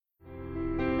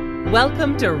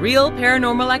Welcome to Real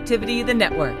Paranormal Activity, the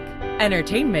network.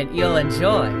 Entertainment you'll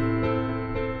enjoy.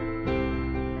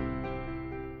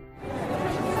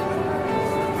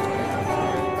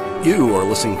 You are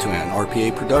listening to an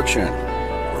RPA production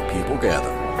where people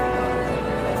gather.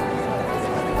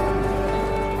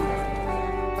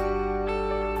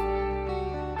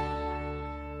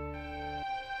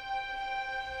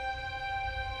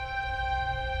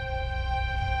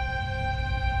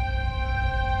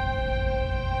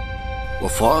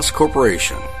 LaFosse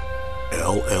Corporation,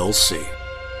 LLC.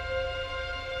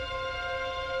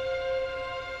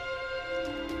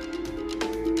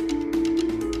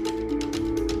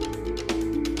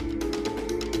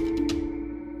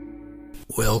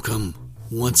 Welcome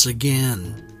once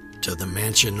again to the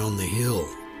mansion on the hill,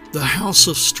 the House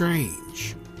of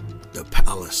Strange, the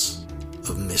Palace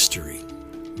of Mystery.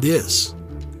 This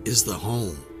is the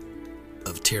home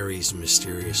of Terry's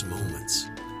Mysterious Moments.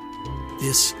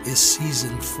 This is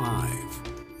Season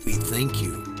 5. We thank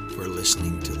you for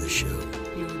listening to the show.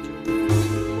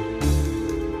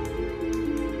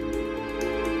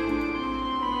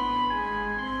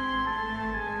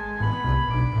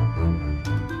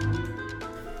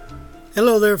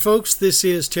 Hello there, folks. This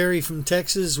is Terry from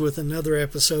Texas with another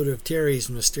episode of Terry's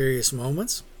Mysterious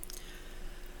Moments.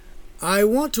 I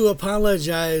want to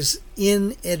apologize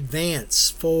in advance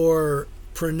for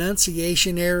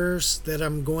pronunciation errors that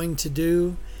I'm going to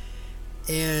do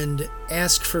and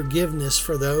ask forgiveness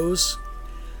for those.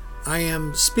 I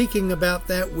am speaking about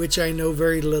that which I know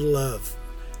very little of.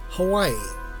 Hawaii.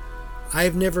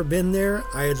 I've never been there.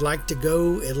 I'd like to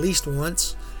go at least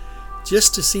once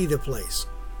just to see the place.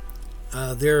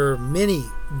 There are many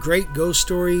great ghost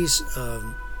stories,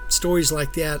 stories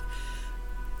like that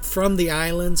from the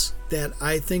islands that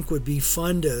I think would be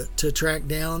fun to track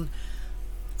down.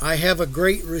 I have a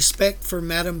great respect for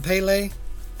Madame Pele,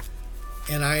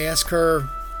 and I ask her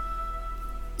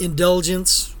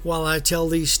indulgence while I tell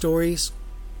these stories.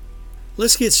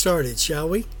 Let's get started, shall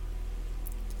we?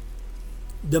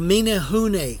 The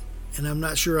Menehune, and I'm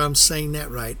not sure I'm saying that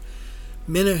right,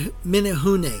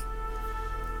 Menehune.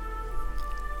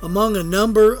 Among a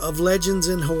number of legends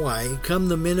in Hawaii come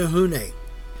the Menehune.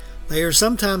 They are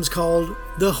sometimes called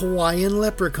the Hawaiian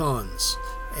leprechauns,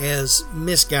 as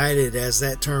misguided as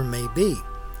that term may be.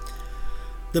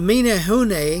 The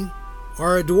Menehune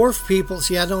are a dwarf people.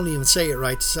 See, I don't even say it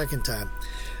right the second time.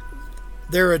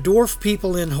 They're a dwarf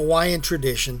people in Hawaiian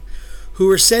tradition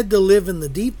who are said to live in the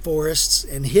deep forests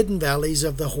and hidden valleys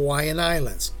of the Hawaiian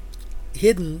Islands,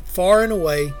 hidden far and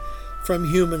away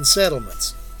from human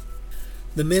settlements.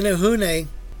 The Menehune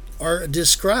are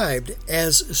described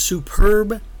as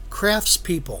superb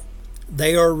craftspeople.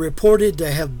 They are reported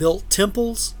to have built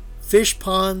temples, fish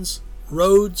ponds,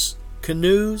 roads,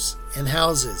 canoes, and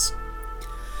houses.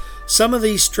 Some of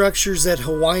these structures that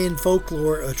Hawaiian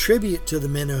folklore attribute to the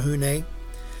Menehune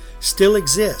still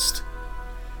exist.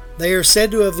 They are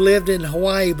said to have lived in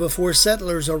Hawaii before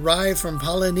settlers arrived from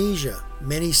Polynesia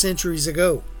many centuries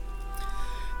ago.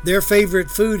 Their favorite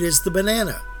food is the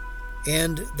banana,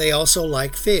 and they also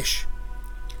like fish.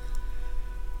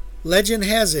 Legend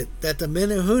has it that the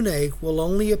Menehune will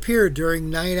only appear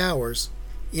during night hours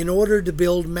in order to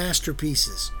build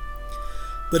masterpieces.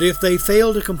 But if they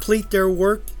fail to complete their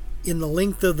work in the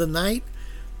length of the night,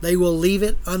 they will leave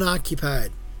it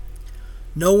unoccupied.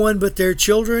 No one but their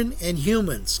children and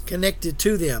humans connected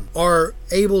to them are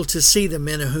able to see the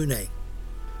Menehune.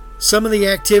 Some of the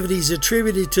activities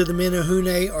attributed to the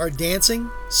Menehune are dancing,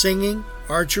 singing,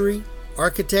 archery,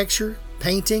 architecture,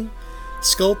 painting,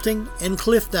 sculpting, and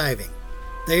cliff diving.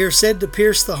 They are said to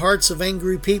pierce the hearts of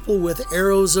angry people with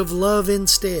arrows of love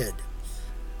instead.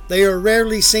 They are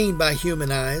rarely seen by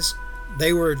human eyes.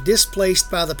 They were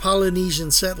displaced by the Polynesian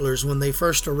settlers when they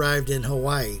first arrived in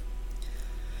Hawaii.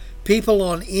 People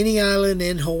on any island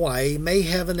in Hawaii may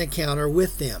have an encounter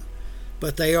with them,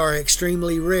 but they are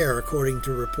extremely rare according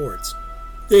to reports.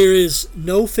 There is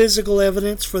no physical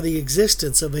evidence for the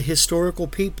existence of a historical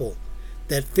people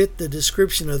that fit the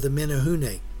description of the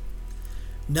Menehune.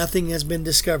 Nothing has been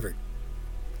discovered.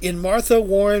 In Martha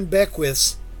Warren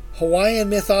Beckwith's Hawaiian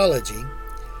mythology,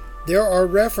 there are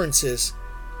references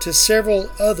to several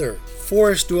other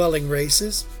forest-dwelling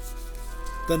races.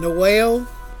 The Noeo,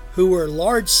 who were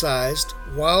large-sized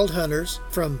wild hunters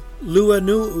from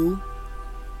Luanu'u,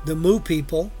 the Mu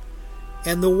people,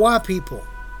 and the Wa people.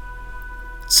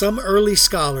 Some early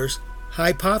scholars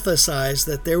hypothesized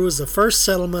that there was the first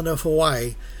settlement of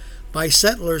Hawaii by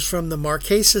settlers from the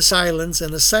Marquesas Islands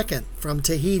and a second from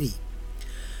Tahiti.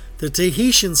 The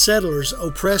Tahitian settlers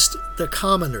oppressed the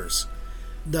commoners,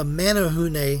 the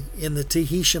Menehune in the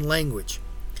Tahitian language,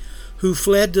 who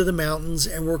fled to the mountains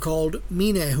and were called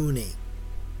Menehune.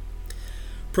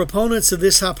 Proponents of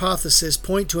this hypothesis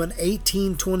point to an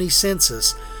 1820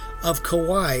 census of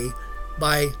Kauai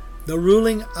by the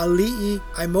ruling Ali'i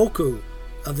Aimoku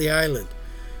of the island,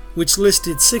 which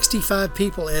listed 65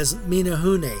 people as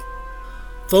Menehune.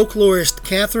 Folklorist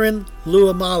Catherine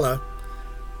Luamala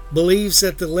believes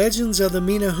that the legends of the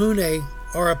Menehune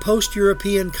are a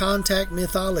post-European contact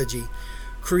mythology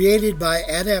created by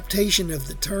adaptation of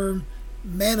the term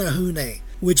Manahune,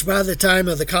 which by the time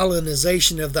of the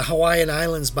colonization of the Hawaiian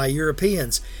Islands by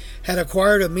Europeans had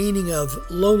acquired a meaning of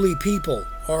lowly people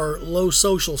or low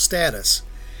social status,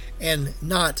 and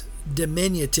not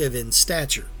diminutive in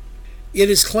stature. It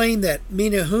is claimed that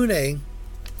Menehune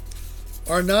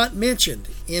are not mentioned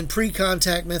in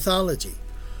pre-contact mythology,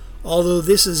 although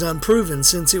this is unproven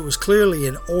since it was clearly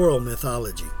an oral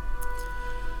mythology.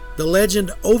 The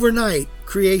legend overnight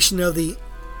creation of the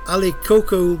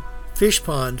Alikoko fish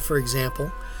pond, for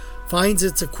example, finds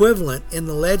its equivalent in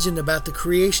the legend about the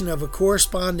creation of a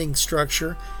corresponding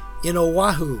structure in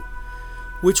Oahu,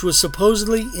 which was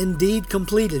supposedly indeed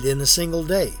completed in a single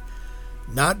day,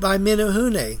 not by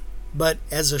Menehune, but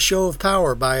as a show of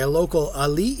power by a local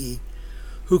ali'i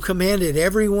who commanded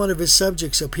every one of his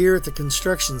subjects appear at the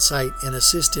construction site and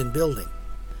assist in building.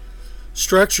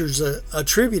 Structures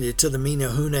attributed to the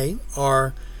Menehune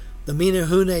are the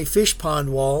Menehune fish pond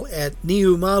wall at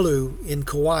Niumalu in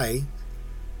Kauai,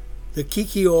 the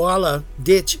Kikioala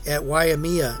ditch at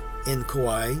Waimea in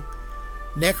Kauai,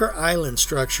 Necker Island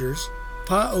structures,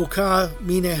 Pa'oka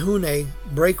Menehune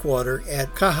breakwater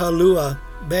at Kahalua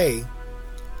Bay,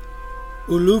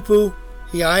 Ulupu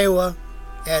Hiaiwa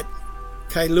at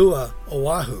Kailua,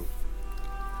 Oahu.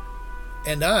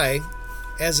 And I,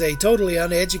 as a totally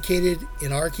uneducated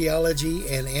in archaeology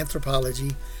and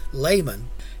anthropology layman,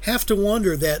 have to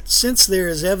wonder that since there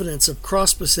is evidence of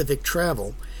cross-Pacific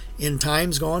travel in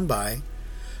times gone by,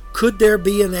 could there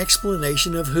be an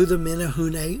explanation of who the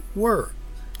Menehune were?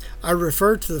 I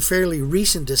refer to the fairly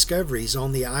recent discoveries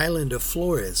on the island of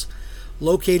Flores,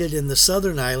 located in the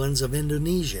southern islands of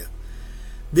Indonesia.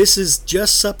 This is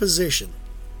just supposition.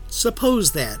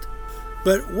 Suppose that.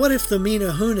 But what if the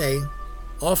Menehune,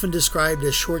 often described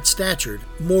as short-statured,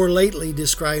 more lately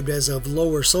described as of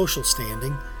lower social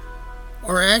standing,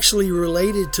 are actually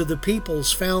related to the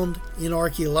peoples found in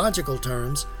archaeological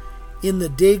terms in the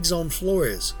digs on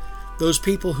Flores, those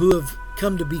people who have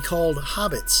come to be called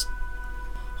hobbits?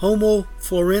 Homo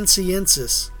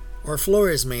florensiensis, or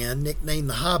Flores man, nicknamed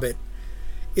the Hobbit,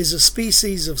 is a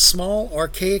species of small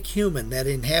archaic human that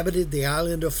inhabited the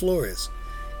island of Flores,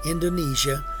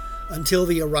 Indonesia, until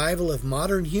the arrival of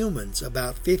modern humans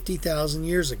about 50,000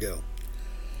 years ago.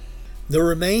 The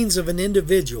remains of an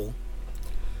individual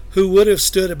who would have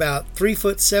stood about 3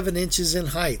 foot 7 inches in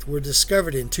height were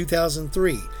discovered in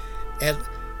 2003 at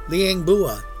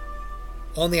Liangbua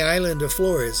on the island of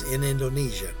Flores in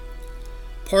Indonesia.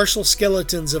 Partial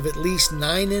skeletons of at least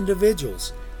 9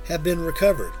 individuals have been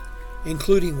recovered,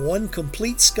 including one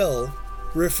complete skull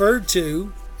referred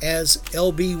to as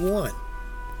LB1.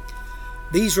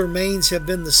 These remains have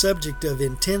been the subject of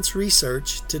intense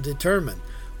research to determine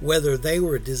whether they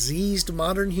were diseased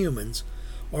modern humans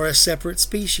or a separate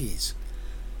species.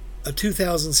 A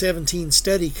 2017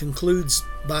 study concludes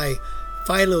by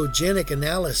phylogenetic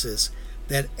analysis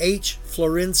that H.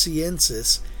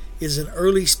 florensiensis is an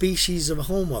early species of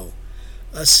Homo,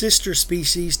 a sister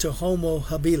species to Homo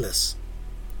habilis.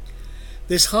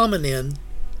 This hominin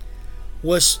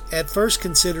was at first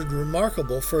considered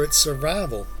remarkable for its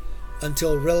survival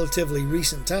until relatively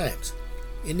recent times,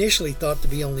 initially thought to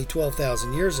be only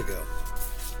 12,000 years ago.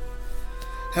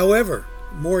 However,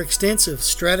 more extensive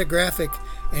stratigraphic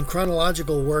and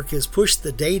chronological work has pushed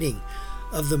the dating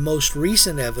of the most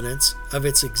recent evidence of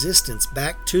its existence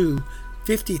back to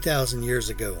 50,000 years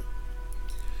ago.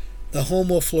 The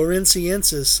Homo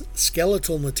florensiensis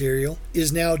skeletal material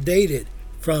is now dated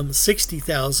from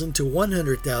 60,000 to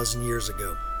 100,000 years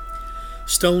ago.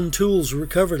 Stone tools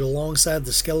recovered alongside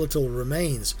the skeletal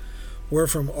remains were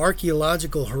from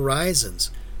archaeological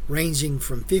horizons ranging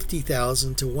from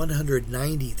 50,000 to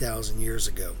 190,000 years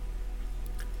ago.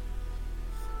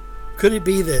 Could it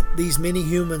be that these many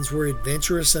humans were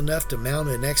adventurous enough to mount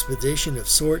an expedition of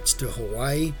sorts to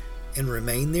Hawaii and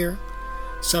remain there,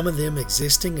 some of them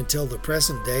existing until the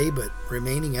present day but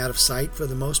remaining out of sight for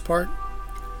the most part?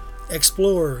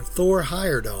 Explorer Thor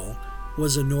Heyerdahl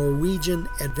was a Norwegian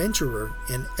adventurer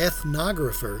and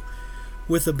ethnographer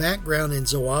with a background in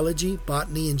zoology,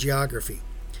 botany, and geography.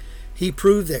 He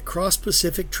proved that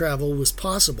cross-Pacific travel was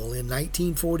possible in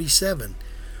 1947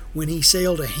 when he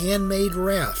sailed a handmade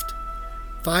raft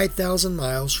 5,000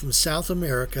 miles from South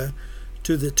America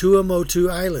to the Tuamotu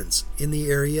Islands in the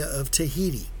area of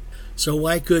Tahiti. So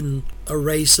why couldn't a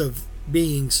race of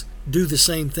beings do the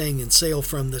same thing and sail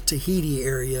from the Tahiti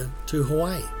area to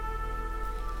Hawaii?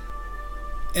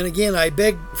 And again, I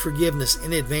beg forgiveness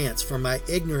in advance for my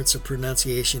ignorance of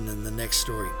pronunciation in the next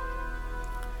story.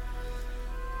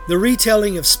 The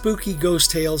retelling of spooky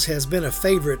ghost tales has been a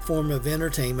favorite form of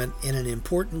entertainment and an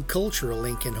important cultural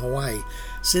link in Hawaii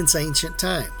since ancient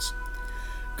times.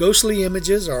 Ghostly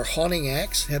images or haunting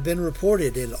acts have been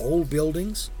reported in old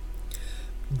buildings,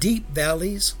 deep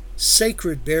valleys,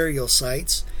 sacred burial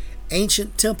sites,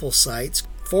 ancient temple sites,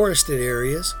 forested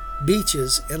areas,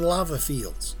 beaches, and lava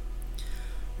fields.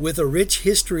 With a rich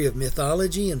history of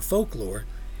mythology and folklore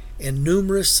and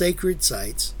numerous sacred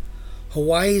sites,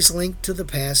 Hawaii's link to the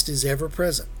past is ever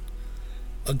present.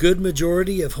 A good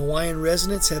majority of Hawaiian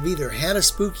residents have either had a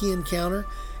spooky encounter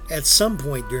at some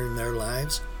point during their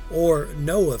lives or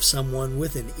know of someone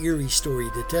with an eerie story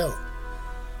to tell.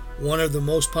 One of the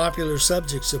most popular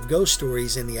subjects of ghost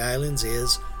stories in the islands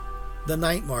is the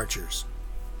Night Marchers.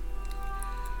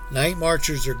 Night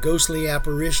Marchers are ghostly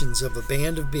apparitions of a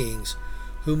band of beings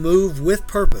who move with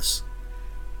purpose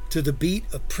to the beat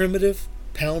of primitive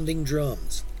pounding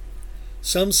drums.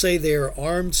 Some say they are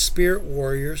armed spirit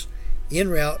warriors en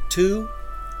route to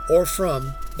or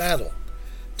from battle,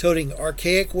 toting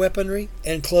archaic weaponry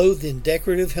and clothed in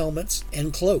decorative helmets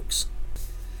and cloaks.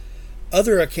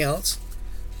 Other accounts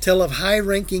tell of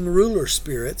high-ranking ruler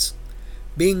spirits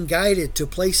being guided to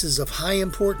places of high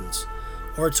importance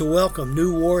or to welcome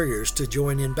new warriors to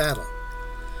join in battle.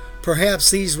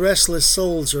 Perhaps these restless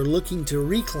souls are looking to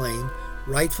reclaim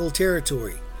rightful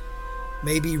territory,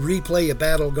 maybe replay a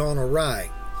battle gone awry,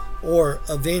 or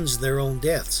avenge their own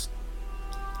deaths.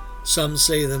 Some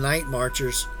say the Night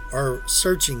Marchers are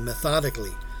searching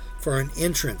methodically for an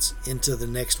entrance into the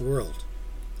next world.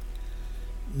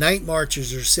 Night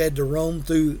Marchers are said to roam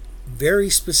through very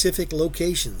specific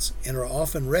locations and are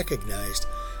often recognized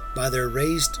by their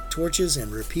raised torches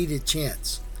and repeated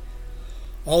chants.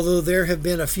 Although there have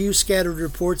been a few scattered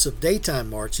reports of daytime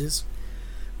marches,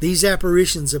 these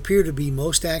apparitions appear to be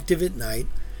most active at night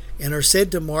and are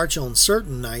said to march on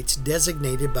certain nights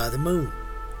designated by the moon.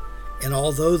 And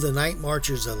although the Night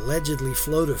Marchers allegedly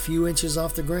float a few inches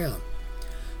off the ground,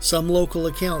 some local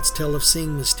accounts tell of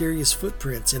seeing mysterious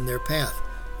footprints in their path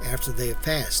after they have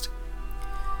passed.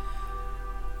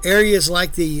 Areas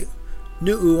like the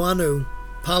Nu'uanu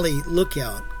Pali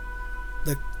Lookout,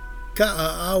 the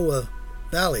Ka'awa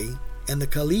Valley, and the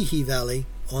Kalihi Valley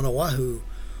on Oahu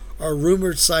are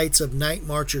rumored sites of Night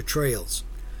Marcher trails,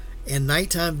 and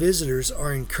nighttime visitors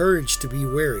are encouraged to be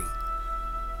wary.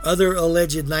 Other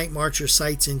alleged Night Marcher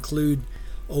sites include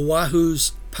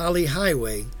Oahu's Pali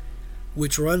Highway,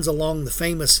 which runs along the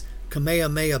famous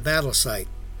Kamehameha battle site,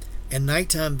 and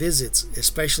nighttime visits,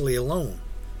 especially alone,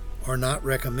 are not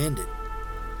recommended.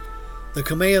 The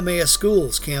Kamehameha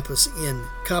Schools campus in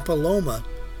Kapaloma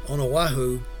on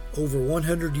Oahu, over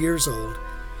 100 years old,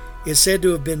 is said to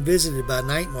have been visited by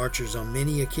Night Marchers on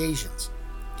many occasions.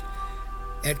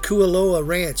 At Kualoa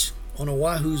Ranch on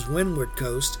Oahu's windward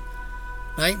coast,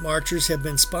 Night Marchers have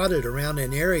been spotted around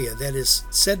an area that is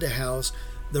said to house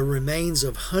the remains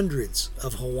of hundreds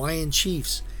of Hawaiian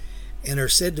chiefs and are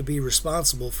said to be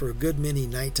responsible for a good many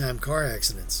nighttime car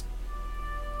accidents.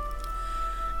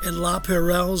 In La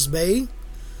Perales Bay,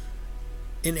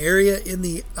 an area in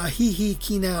the Ahihi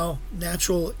Kinau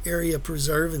Natural Area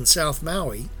Preserve in South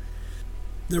Maui,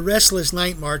 the restless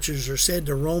Night Marchers are said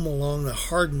to roam along the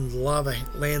hardened lava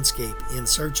landscape in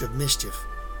search of mischief.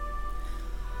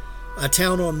 A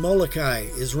town on Molokai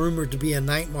is rumored to be a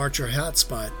Night Marcher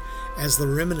hotspot, as the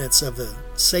remnants of a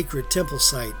sacred temple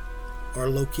site are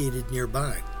located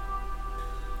nearby.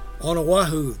 On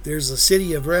Oahu, there's a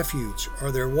city of refuge,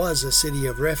 or there was a city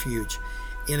of refuge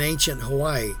in ancient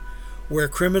Hawaii, where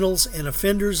criminals and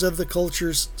offenders of the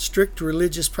culture's strict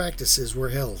religious practices were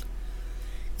held.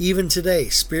 Even today,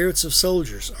 spirits of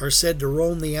soldiers are said to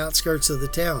roam the outskirts of the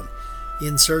town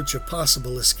in search of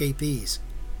possible escapees.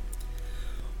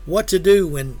 What to do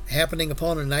when happening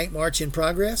upon a night march in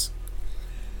progress?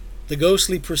 The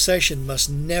ghostly procession must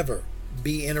never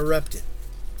be interrupted.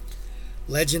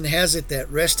 Legend has it that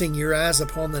resting your eyes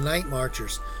upon the Night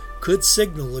Marchers could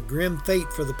signal a grim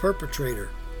fate for the perpetrator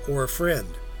or a friend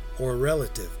or a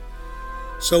relative.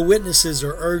 So witnesses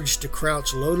are urged to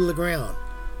crouch low to the ground,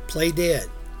 play dead,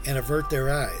 and avert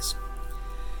their eyes.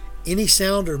 Any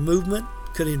sound or movement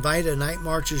could invite a Night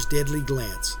Marcher's deadly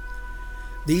glance.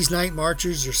 These Night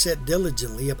Marchers are set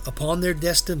diligently upon their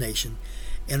destination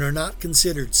and are not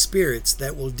considered spirits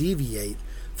that will deviate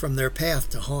from their path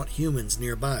to haunt humans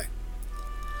nearby.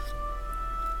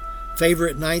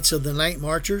 Favorite nights of the night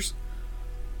marchers?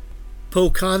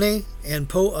 Pokane and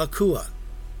Po'akua.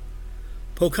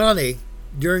 Pokane,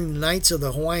 during the nights of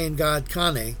the Hawaiian god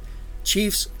Kane,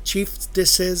 chiefs,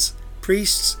 chiefesses,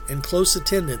 priests, and close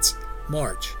attendants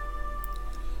march.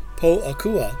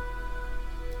 Po'akua,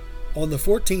 on the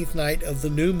 14th night of the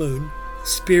new moon,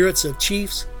 spirits of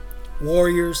chiefs,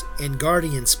 warriors, and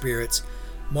guardian spirits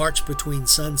march between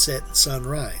sunset and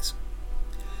sunrise.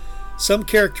 Some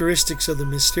characteristics of the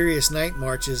mysterious night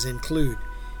marches include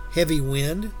heavy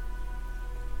wind,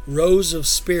 rows of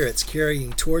spirits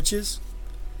carrying torches,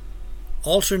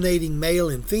 alternating male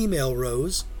and female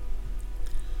rows,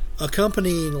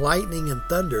 accompanying lightning and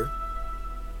thunder,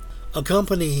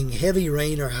 accompanying heavy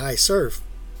rain or high surf,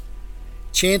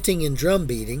 chanting and drum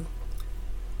beating,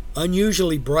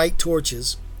 unusually bright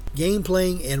torches, game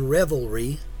playing and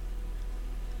revelry,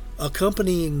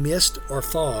 accompanying mist or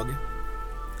fog,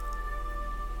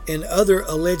 and other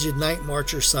alleged night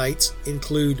marcher sites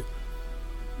include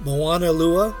Mauna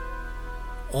Lua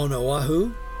on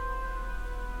Oahu,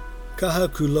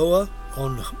 Kahakuloa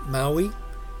on Maui,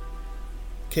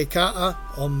 Keka'a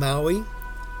on Maui,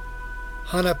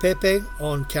 Hanapepe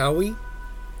on Kauai,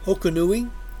 Hokonui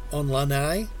on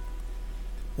Lanai,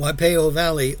 Waipeo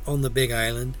Valley on the Big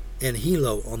Island, and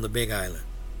Hilo on the Big Island.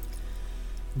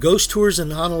 Ghost tours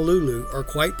in Honolulu are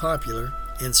quite popular,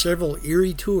 and several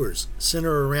eerie tours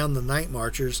center around the night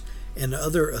marchers and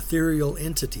other ethereal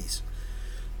entities.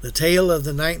 The tale of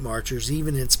the night marchers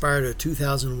even inspired a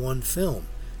 2001 film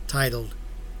titled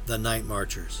The Night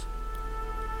Marchers.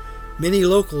 Many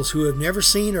locals who have never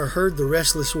seen or heard the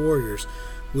Restless Warriors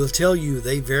will tell you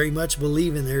they very much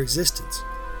believe in their existence.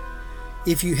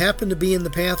 If you happen to be in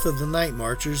the path of the night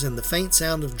marchers and the faint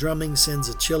sound of drumming sends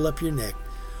a chill up your neck,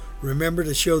 remember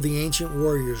to show the ancient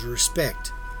warriors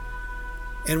respect.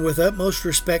 And with utmost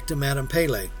respect to Madame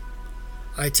Pele,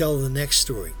 I tell the next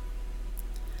story.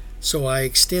 So I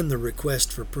extend the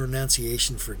request for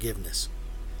pronunciation forgiveness.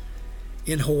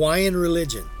 In Hawaiian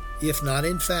religion, if not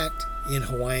in fact in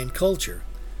Hawaiian culture,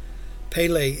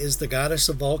 Pele is the goddess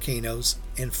of volcanoes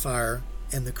and fire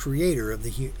and the creator of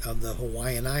the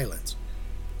Hawaiian Islands.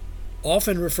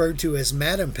 Often referred to as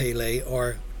Madame Pele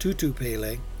or Tutu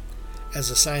Pele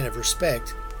as a sign of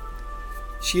respect,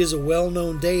 she is a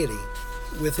well-known deity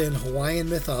within Hawaiian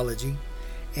mythology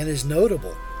and is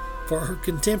notable for her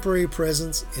contemporary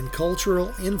presence and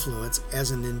cultural influence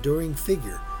as an enduring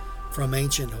figure from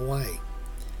ancient Hawaii.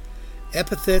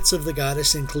 Epithets of the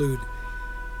goddess include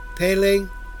Pele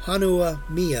Hanua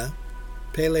Mia,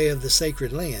 Pele of the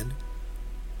sacred land,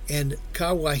 and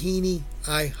Kawahini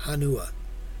I Hanua,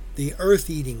 the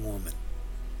earth-eating woman.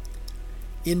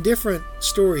 In different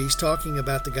stories talking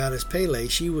about the goddess Pele,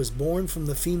 she was born from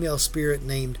the female spirit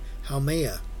named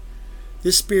Haumea.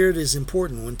 This spirit is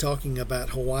important when talking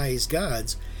about Hawaii's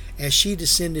gods, as she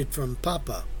descended from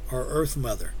Papa, or Earth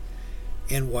Mother,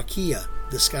 and Wakia,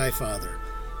 the Sky Father,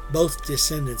 both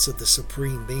descendants of the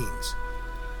supreme beings.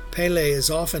 Pele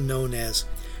is often known as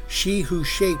she who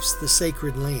shapes the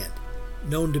sacred land,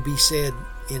 known to be said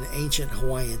in ancient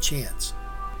Hawaiian chants.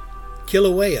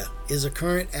 Kilauea is a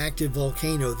current active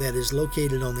volcano that is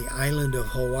located on the island of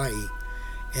Hawaii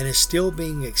and is still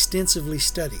being extensively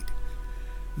studied.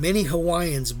 Many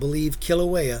Hawaiians believe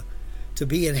Kilauea to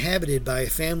be inhabited by a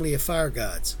family of fire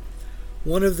gods,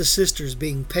 one of the sisters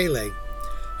being Pele,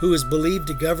 who is believed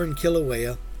to govern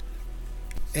Kilauea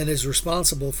and is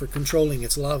responsible for controlling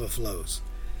its lava flows.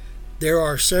 There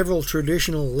are several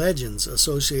traditional legends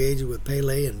associated with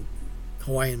Pele in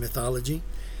Hawaiian mythology.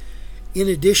 In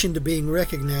addition to being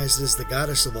recognized as the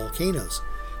goddess of volcanoes,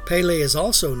 Pele is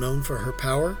also known for her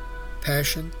power,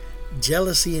 passion,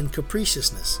 jealousy, and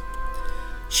capriciousness.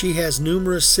 She has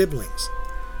numerous siblings.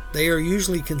 They are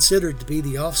usually considered to be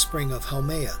the offspring of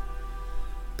Haumea.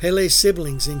 Pele's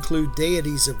siblings include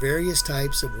deities of various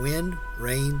types of wind,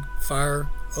 rain, fire,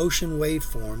 ocean wave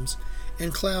forms,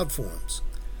 and cloud forms.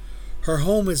 Her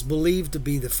home is believed to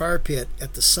be the fire pit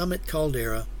at the summit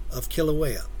caldera of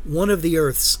Kilauea, one of the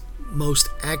Earth's most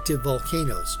active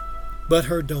volcanoes, but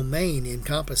her domain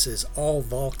encompasses all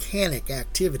volcanic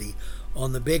activity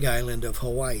on the Big Island of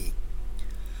Hawaii.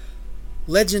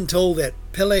 Legend told that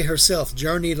Pele herself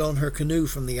journeyed on her canoe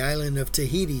from the island of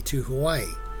Tahiti to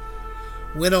Hawaii.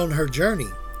 When on her journey,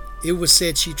 it was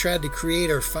said she tried to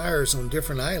create her fires on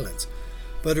different islands,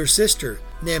 but her sister,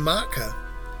 Nemaka,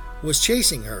 was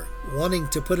chasing her, wanting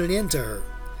to put an end to her.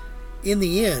 In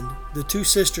the end, the two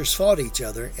sisters fought each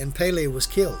other, and Pele was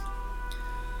killed.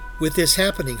 With this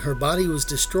happening, her body was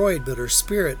destroyed, but her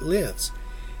spirit lives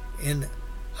in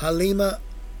Halima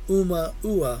Uma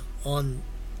Ua on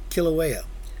Kilauea.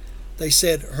 They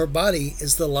said her body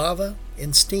is the lava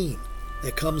and steam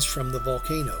that comes from the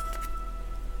volcano.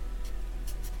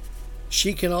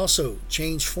 She can also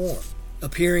change form,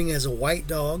 appearing as a white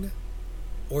dog,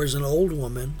 or as an old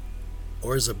woman,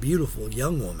 or as a beautiful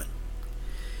young woman.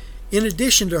 In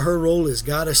addition to her role as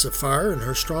goddess of fire and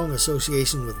her strong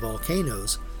association with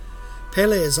volcanoes,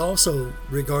 Pele is also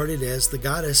regarded as the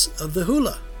goddess of the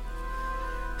hula.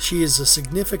 She is a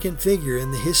significant figure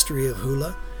in the history of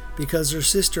hula because her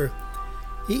sister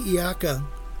Hi'iaka,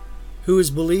 who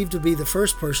is believed to be the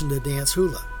first person to dance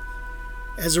hula.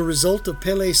 As a result of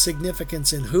Pele's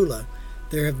significance in hula,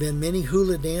 there have been many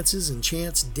hula dances and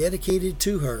chants dedicated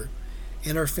to her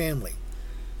and her family.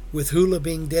 With hula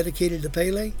being dedicated to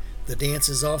Pele, the dance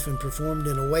is often performed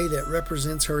in a way that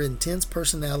represents her intense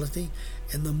personality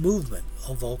and the movement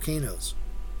of volcanoes.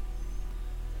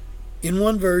 In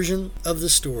one version of the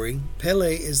story,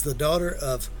 Pele is the daughter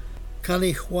of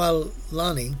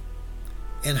Kanihualani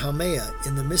and Haumea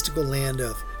in the mystical land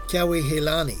of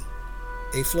Kauaihelani,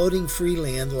 a floating free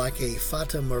land like a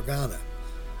Fata Morgana.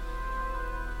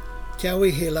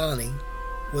 Kauaihelani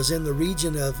was in the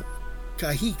region of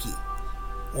Kahiki,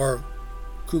 or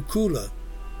Kukula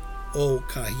o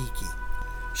Kahiki.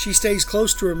 She stays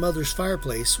close to her mother's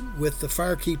fireplace with the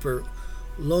firekeeper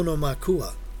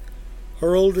Lonomakua.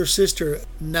 Her older sister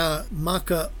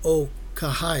Namaka o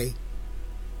Kahai,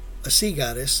 a sea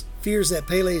goddess, fears that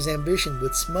Pele's ambition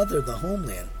would smother the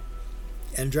homeland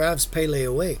and drives Pele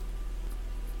away.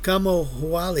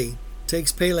 Kamohuali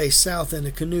takes Pele south in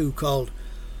a canoe called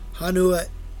Hanua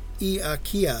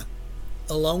Iakia,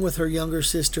 along with her younger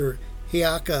sister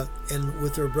Hiaka and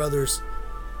with her brothers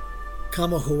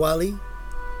Kamohuali,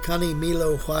 Kani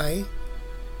Milo Hawaii,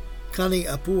 Kani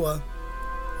Apua,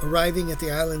 arriving at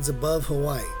the islands above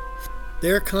Hawaii.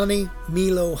 There, Kani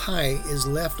Milo Hai is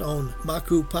left on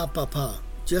Maku Papapa,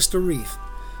 just a reef,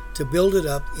 to build it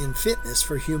up in fitness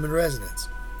for human residence.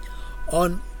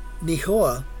 On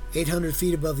Nihoa, 800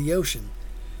 feet above the ocean,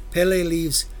 Pele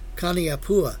leaves Kani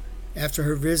Apua after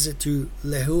her visit to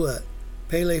Lehua.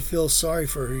 Pele feels sorry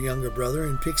for her younger brother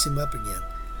and picks him up again.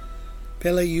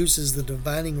 Pele uses the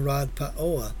divining rod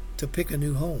Pa'oa to pick a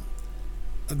new home.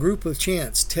 A group of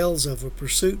chants tells of a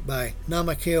pursuit by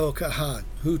Namakeo Kaha,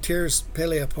 who tears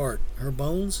Pele apart. Her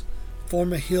bones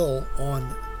form a hill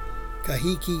on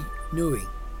Kahiki Nui,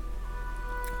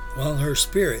 while her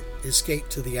spirit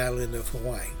escaped to the island of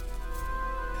Hawaii.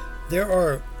 There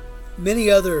are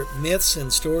many other myths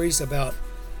and stories about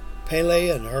Pele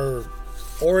and her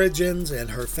origins and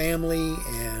her family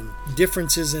and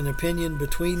differences in opinion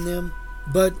between them,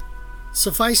 but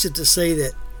suffice it to say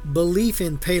that belief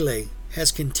in Pele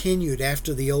has continued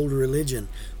after the old religion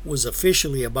was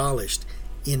officially abolished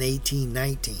in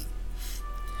 1819.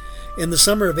 In the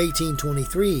summer of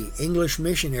 1823, English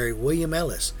missionary William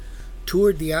Ellis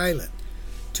toured the island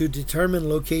to determine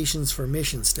locations for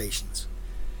mission stations.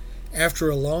 After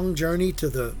a long journey to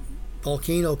the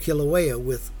volcano Kilauea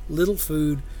with little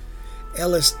food,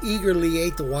 Ellis eagerly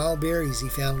ate the wild berries he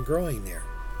found growing there.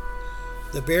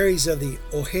 The berries of the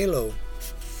ohelo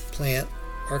plant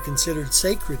are considered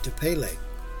sacred to Pele.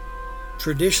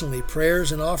 Traditionally,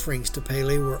 prayers and offerings to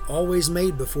Pele were always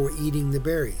made before eating the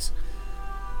berries.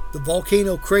 The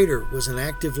volcano crater was an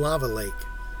active lava lake,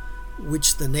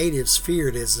 which the natives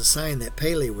feared as a sign that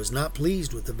Pele was not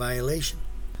pleased with the violation.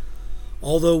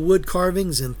 Although wood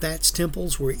carvings and thatched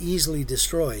temples were easily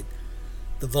destroyed,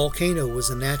 the volcano was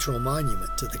a natural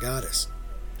monument to the goddess.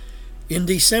 In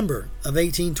December of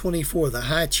 1824, the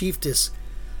high chiefess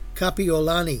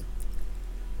Kapiolani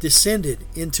descended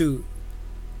into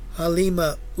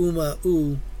Halima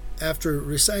Uma'u after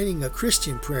reciting a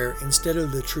Christian prayer instead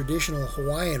of the traditional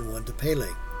Hawaiian one to Pele.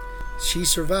 She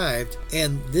survived,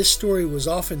 and this story was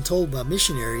often told by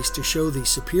missionaries to show the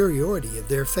superiority of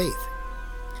their faith.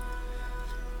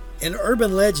 An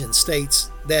urban legend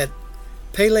states that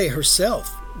Pele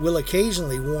herself will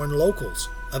occasionally warn locals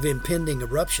of impending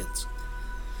eruptions.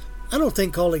 I don't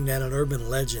think calling that an urban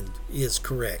legend is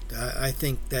correct. I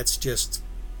think that's just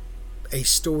a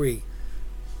story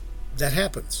that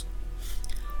happens.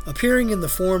 Appearing in the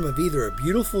form of either a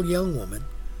beautiful young woman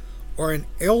or an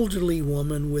elderly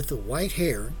woman with white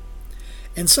hair,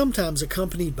 and sometimes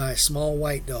accompanied by a small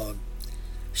white dog,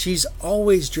 she's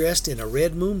always dressed in a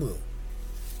red muumuu.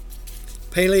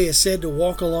 Pele is said to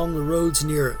walk along the roads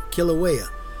near Kilauea,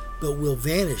 but will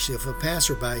vanish if a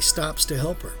passerby stops to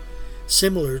help her,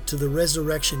 similar to the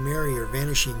Resurrection Mary or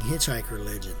Vanishing Hitchhiker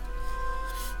legend.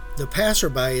 The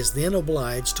passerby is then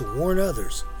obliged to warn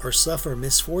others or suffer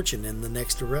misfortune in the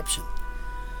next eruption.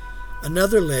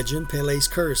 Another legend, Pele's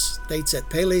Curse, states that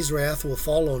Pele's wrath will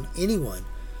fall on anyone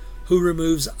who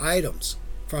removes items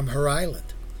from her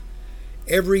island.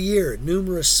 Every year,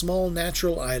 numerous small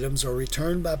natural items are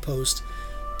returned by post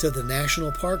to the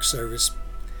National Park Service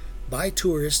by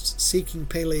tourists seeking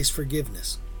Pele's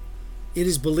forgiveness. It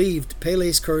is believed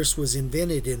Pele's curse was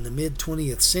invented in the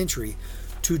mid-20th century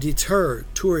to deter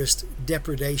tourist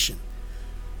depredation.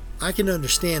 I can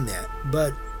understand that,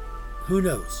 but who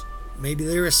knows? Maybe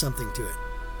there is something to it.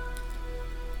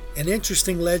 An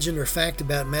interesting legend or fact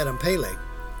about Madame Pele: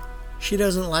 she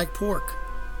doesn't like pork.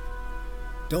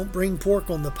 Don't bring pork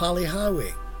on the Pali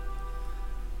Highway.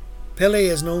 Pele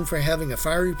is known for having a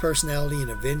fiery personality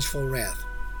and a vengeful wrath.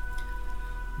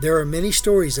 There are many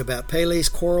stories about Pele's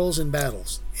quarrels and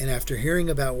battles, and after hearing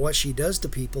about what she does to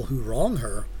people who wrong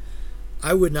her,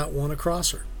 I would not want to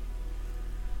cross her.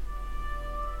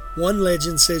 One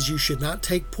legend says you should not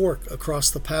take pork across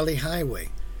the Pali Highway.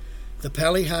 The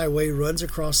Pali Highway runs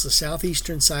across the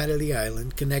southeastern side of the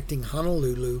island, connecting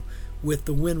Honolulu with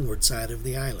the windward side of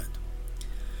the island.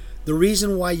 The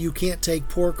reason why you can't take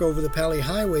pork over the Pali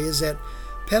Highway is that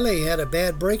Pele had a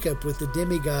bad breakup with the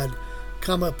demigod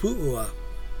Kamapu'ua,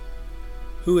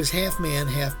 who is half man,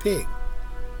 half pig.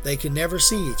 They can never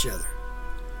see each other.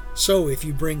 So if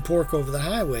you bring pork over the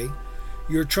highway,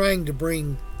 you're trying to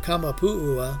bring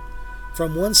Kamapu'ua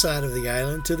from one side of the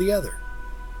island to the other.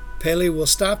 Pele will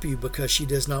stop you because she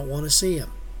does not want to see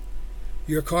him.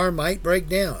 Your car might break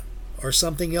down, or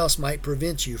something else might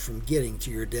prevent you from getting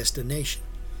to your destination.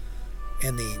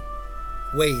 And the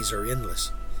ways are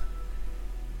endless.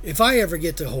 If I ever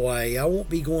get to Hawaii, I won't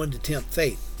be going to tempt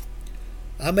fate.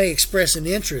 I may express an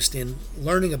interest in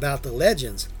learning about the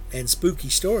legends and spooky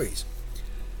stories,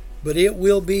 but it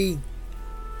will be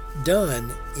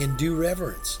done in due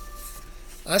reverence.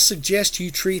 I suggest you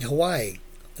treat Hawaii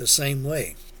the same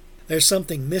way. There's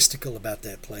something mystical about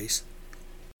that place.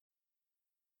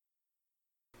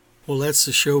 Well, that's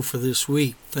the show for this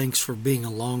week. Thanks for being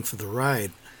along for the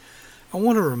ride. I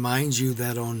want to remind you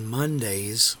that on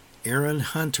Mondays, Aaron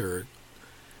Hunter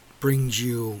brings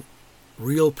you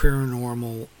Real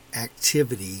Paranormal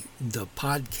Activity, the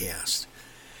podcast.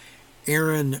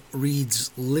 Aaron reads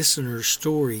listener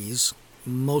stories,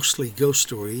 mostly ghost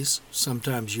stories,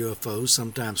 sometimes UFOs,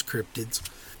 sometimes cryptids.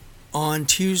 On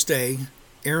Tuesday,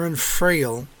 Aaron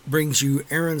Frail brings you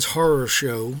Aaron's Horror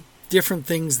Show, different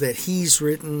things that he's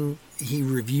written. He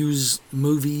reviews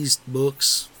movies,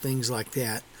 books, things like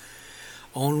that.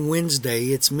 On Wednesday,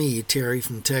 it's me, Terry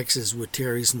from Texas, with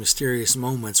Terry's Mysterious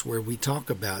Moments, where we talk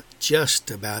about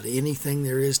just about anything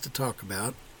there is to talk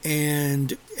about.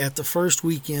 And at the first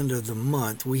weekend of the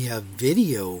month, we have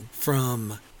video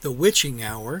from the Witching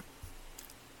Hour.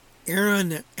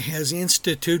 Aaron has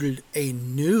instituted a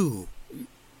new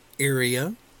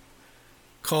area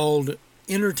called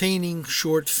Entertaining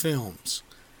Short Films.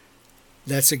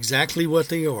 That's exactly what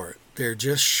they are. They're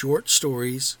just short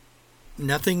stories.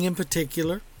 Nothing in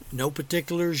particular, no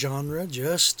particular genre,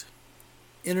 just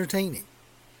entertaining.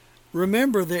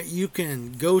 Remember that you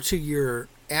can go to your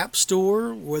app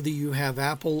store, whether you have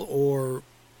Apple or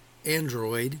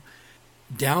Android,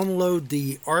 download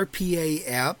the RPA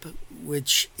app,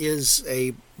 which is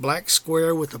a black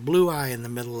square with a blue eye in the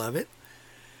middle of it.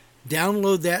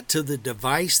 Download that to the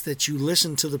device that you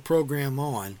listen to the program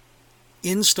on.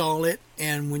 Install it,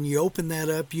 and when you open that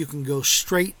up, you can go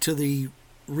straight to the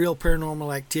Real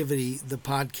Paranormal Activity, the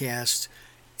podcast,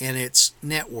 and its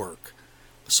network.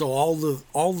 So all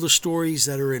the stories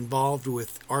that are involved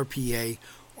with RPA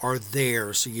are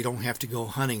there, so you don't have to go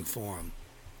hunting for them.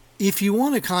 If you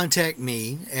want to contact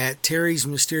me at Terry's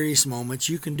Mysterious Moments,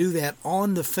 you can do that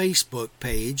on the Facebook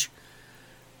page,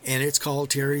 and it's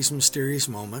called Terry's Mysterious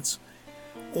Moments.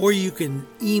 Or you can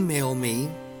email me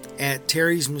at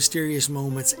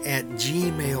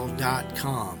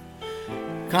terrysmysteriousmoments@gmail.com.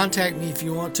 Contact me if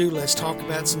you want to. Let's talk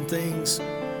about some things.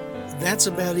 That's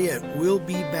about it. We'll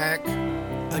be back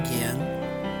again.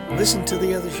 Listen to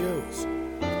the other shows.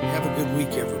 Have a good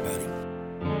week, everybody.